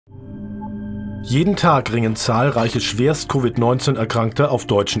Jeden Tag ringen zahlreiche schwerst Covid-19-Erkrankte auf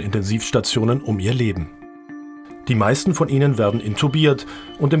deutschen Intensivstationen um ihr Leben. Die meisten von ihnen werden intubiert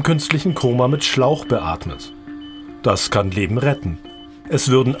und im künstlichen Koma mit Schlauch beatmet. Das kann Leben retten. Es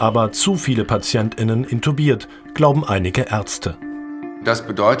würden aber zu viele PatientInnen intubiert, glauben einige Ärzte. Das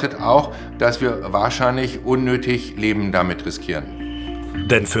bedeutet auch, dass wir wahrscheinlich unnötig Leben damit riskieren.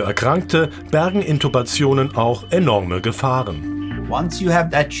 Denn für Erkrankte bergen Intubationen auch enorme Gefahren.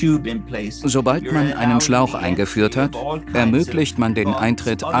 Sobald man einen Schlauch eingeführt hat, ermöglicht man den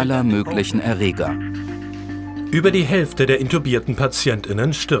Eintritt aller möglichen Erreger. Über die Hälfte der intubierten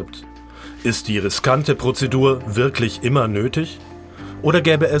PatientInnen stirbt. Ist die riskante Prozedur wirklich immer nötig? Oder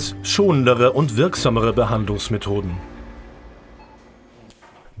gäbe es schonendere und wirksamere Behandlungsmethoden?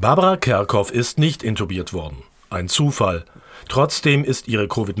 Barbara Kerkhoff ist nicht intubiert worden. Ein Zufall. Trotzdem ist ihre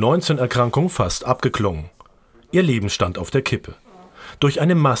Covid-19-Erkrankung fast abgeklungen. Ihr Leben stand auf der Kippe. Durch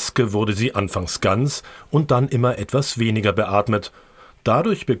eine Maske wurde sie anfangs ganz und dann immer etwas weniger beatmet.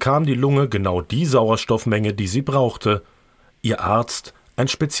 Dadurch bekam die Lunge genau die Sauerstoffmenge, die sie brauchte. Ihr Arzt, ein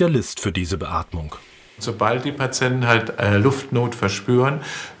Spezialist für diese Beatmung. Sobald die Patienten halt Luftnot verspüren,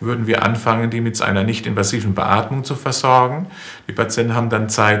 würden wir anfangen, die mit einer nicht-invasiven Beatmung zu versorgen. Die Patienten haben dann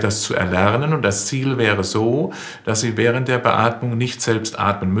Zeit, das zu erlernen, und das Ziel wäre so, dass sie während der Beatmung nicht selbst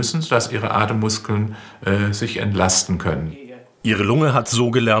atmen müssen, sodass ihre Atemmuskeln sich entlasten können. Ihre Lunge hat so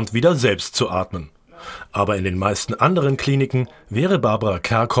gelernt, wieder selbst zu atmen. Aber in den meisten anderen Kliniken wäre Barbara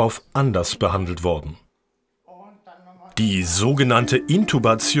Kerkhoff anders behandelt worden. Die sogenannte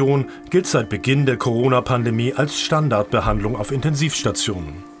Intubation gilt seit Beginn der Corona-Pandemie als Standardbehandlung auf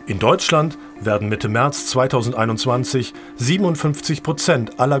Intensivstationen. In Deutschland werden Mitte März 2021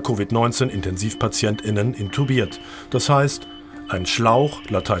 57% aller Covid-19-IntensivpatientInnen intubiert. Das heißt, ein Schlauch,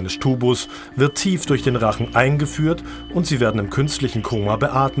 lateinisch Tubus, wird tief durch den Rachen eingeführt und sie werden im künstlichen Koma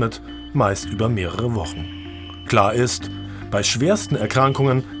beatmet, meist über mehrere Wochen. Klar ist, bei schwersten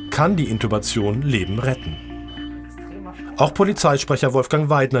Erkrankungen kann die Intubation Leben retten. Auch Polizeisprecher Wolfgang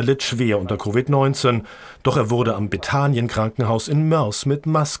Weidner litt schwer unter Covid-19, doch er wurde am Bethanien-Krankenhaus in Mörs mit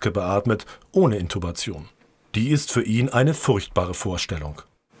Maske beatmet, ohne Intubation. Die ist für ihn eine furchtbare Vorstellung.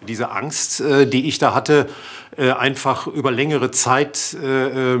 Diese Angst, die ich da hatte, einfach über längere Zeit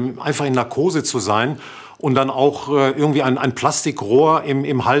einfach in Narkose zu sein und dann auch irgendwie ein Plastikrohr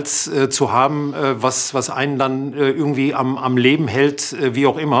im Hals zu haben, was einen dann irgendwie am Leben hält, wie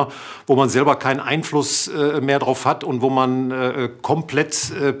auch immer, wo man selber keinen Einfluss mehr drauf hat und wo man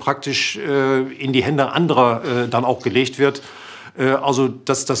komplett praktisch in die Hände anderer dann auch gelegt wird. Also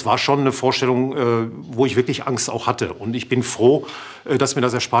das war schon eine Vorstellung, wo ich wirklich Angst auch hatte. Und ich bin froh, dass mir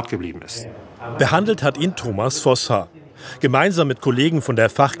das erspart geblieben ist. Behandelt hat ihn Thomas Vosshaar. Gemeinsam mit Kollegen von der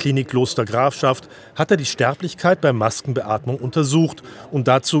Fachklinik Kloster Grafschaft hat er die Sterblichkeit bei Maskenbeatmung untersucht und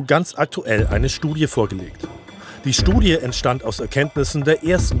dazu ganz aktuell eine Studie vorgelegt. Die Studie entstand aus Erkenntnissen der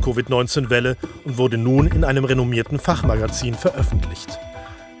ersten Covid-19-Welle und wurde nun in einem renommierten Fachmagazin veröffentlicht.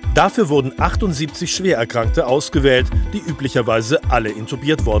 Dafür wurden 78 Schwererkrankte ausgewählt, die üblicherweise alle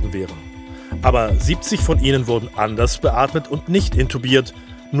intubiert worden wären. Aber 70 von ihnen wurden anders beatmet und nicht intubiert.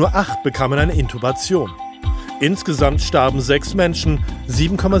 Nur 8 bekamen eine Intubation. Insgesamt starben 6 Menschen,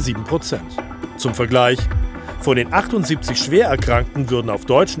 7,7%. Zum Vergleich: Von den 78 Schwererkrankten würden auf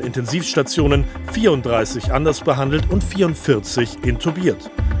deutschen Intensivstationen 34 anders behandelt und 44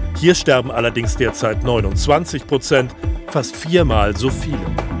 intubiert. Hier sterben allerdings derzeit 29%, fast 4-mal so viele.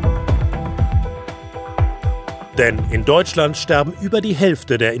 Denn in Deutschland sterben über die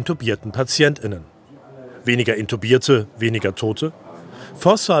Hälfte der intubierten PatientInnen. Weniger Intubierte, weniger Tote?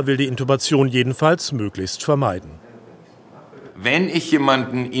 Vosshaar will die Intubation jedenfalls möglichst vermeiden. Wenn ich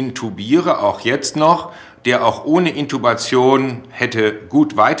jemanden intubiere, auch jetzt noch, der auch ohne Intubation hätte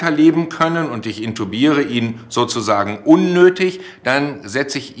gut weiterleben können und ich intubiere ihn sozusagen unnötig, dann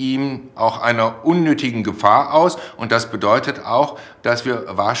setze ich ihm auch einer unnötigen Gefahr aus, und das bedeutet auch, dass wir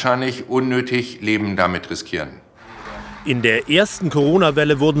wahrscheinlich unnötig Leben damit riskieren. In der ersten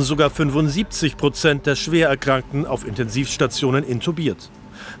Corona-Welle wurden sogar 75% der Schwererkrankten auf Intensivstationen intubiert.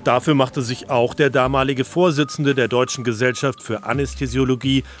 Dafür machte sich auch der damalige Vorsitzende der Deutschen Gesellschaft für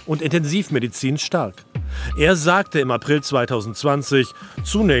Anästhesiologie und Intensivmedizin stark. Er sagte im April 2020,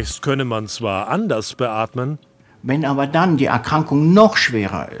 zunächst könne man zwar anders beatmen, wenn aber dann die Erkrankung noch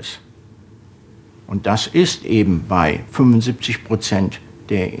schwerer ist, und das ist eben bei 75%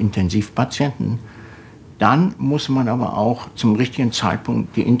 der Intensivpatienten, dann muss man aber auch zum richtigen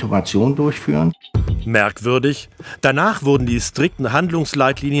Zeitpunkt die Intubation durchführen. Merkwürdig, danach wurden die strikten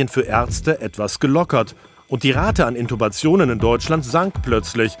Handlungsleitlinien für Ärzte etwas gelockert und die Rate an Intubationen in Deutschland sank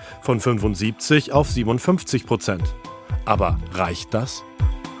plötzlich von 75 auf 57%. Aber reicht das?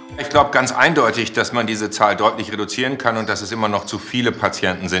 Ich glaube ganz eindeutig, dass man diese Zahl deutlich reduzieren kann und dass es immer noch zu viele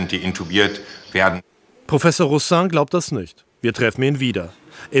Patienten sind, die intubiert werden. Professor Roussin glaubt das nicht. Wir treffen ihn wieder.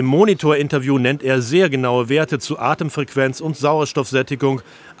 Im Monitor-Interview nennt er sehr genaue Werte zu Atemfrequenz und Sauerstoffsättigung,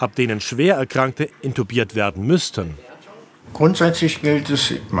 ab denen schwer Erkrankte intubiert werden müssten. Grundsätzlich gilt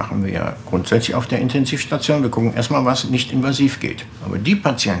es, machen wir ja grundsätzlich auf der Intensivstation, wir gucken erstmal, was nicht invasiv geht. Aber die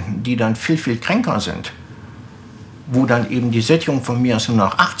Patienten, die dann viel, viel kränker sind, wo dann eben die Sättigung von mir aus nur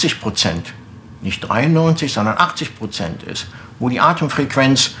noch 80%, nicht 93, sondern 80% ist, wo die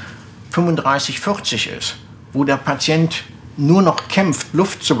Atemfrequenz 35, 40 ist, wo der Patient nur noch kämpft,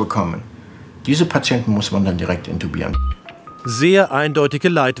 Luft zu bekommen, diese Patienten muss man dann direkt intubieren. Sehr eindeutige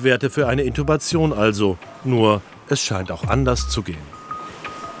Leitwerte für eine Intubation also, nur es scheint auch anders zu gehen.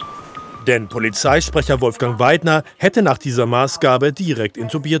 Denn Polizeisprecher Wolfgang Weidner hätte nach dieser Maßgabe direkt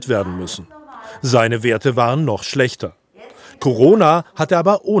intubiert werden müssen. Seine Werte waren noch schlechter. Corona hat er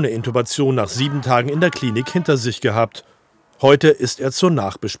aber ohne Intubation nach 7 Tagen in der Klinik hinter sich gehabt. Heute ist er zur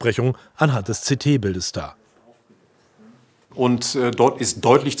Nachbesprechung anhand des CT-Bildes da. Und dort ist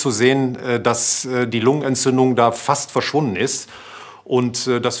deutlich zu sehen, dass die Lungenentzündung da fast verschwunden ist. Und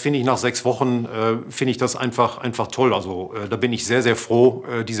das finde ich nach 6 Wochen, finde ich das einfach toll. Also da bin ich sehr, sehr froh,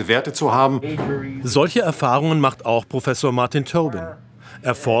 diese Werte zu haben. Solche Erfahrungen macht auch Professor Martin Tobin.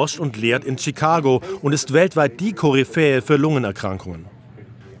 Er forscht und lehrt in Chicago und ist weltweit die Koryphäe für Lungenerkrankungen.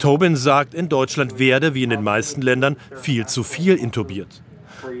 Tobin sagt, in Deutschland werde, wie in den meisten Ländern, viel zu viel intubiert.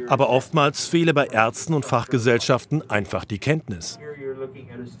 Aber oftmals fehle bei Ärzten und Fachgesellschaften einfach die Kenntnis.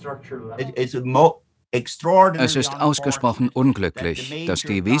 Es ist ausgesprochen unglücklich, dass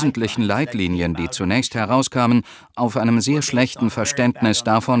die wesentlichen Leitlinien, die zunächst herauskamen, auf einem sehr schlechten Verständnis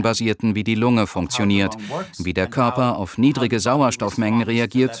davon basierten, wie die Lunge funktioniert, wie der Körper auf niedrige Sauerstoffmengen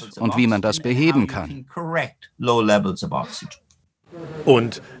reagiert und wie man das beheben kann.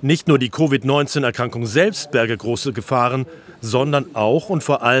 Und nicht nur die Covid-19-Erkrankung selbst berge große Gefahren, sondern auch und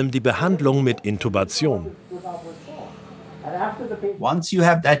vor allem die Behandlung mit Intubation.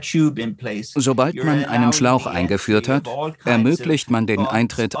 Sobald man einen Schlauch eingeführt hat, ermöglicht man den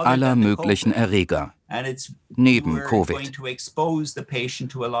Eintritt aller möglichen Erreger, neben Covid.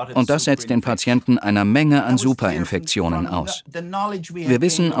 Und das setzt den Patienten einer Menge an Superinfektionen aus. Wir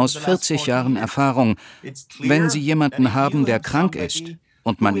wissen aus 40 Jahren Erfahrung, wenn Sie jemanden haben, der krank ist,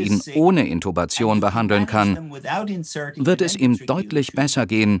 und man ihn ohne Intubation behandeln kann, wird es ihm deutlich besser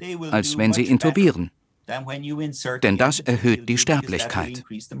gehen, als wenn Sie intubieren. Denn das erhöht die Sterblichkeit.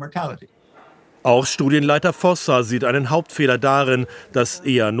 Auch Studienleiter Vossa sieht einen Hauptfehler darin, dass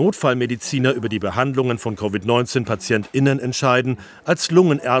eher Notfallmediziner über die Behandlungen von Covid-19-PatientInnen entscheiden, als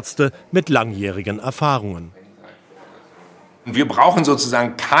Lungenärzte mit langjährigen Erfahrungen. Wir brauchen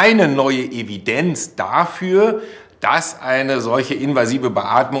sozusagen keine neue Evidenz dafür, dass eine solche invasive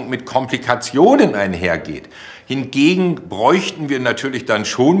Beatmung mit Komplikationen einhergeht. Hingegen bräuchten wir natürlich dann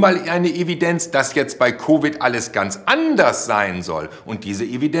schon mal eine Evidenz, dass jetzt bei Covid alles ganz anders sein soll. Und diese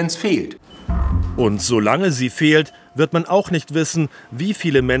Evidenz fehlt. Und solange sie fehlt, wird man auch nicht wissen, wie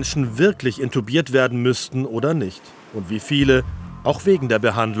viele Menschen wirklich intubiert werden müssten oder nicht. Und wie viele, auch wegen der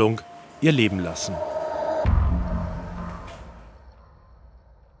Behandlung, ihr Leben lassen.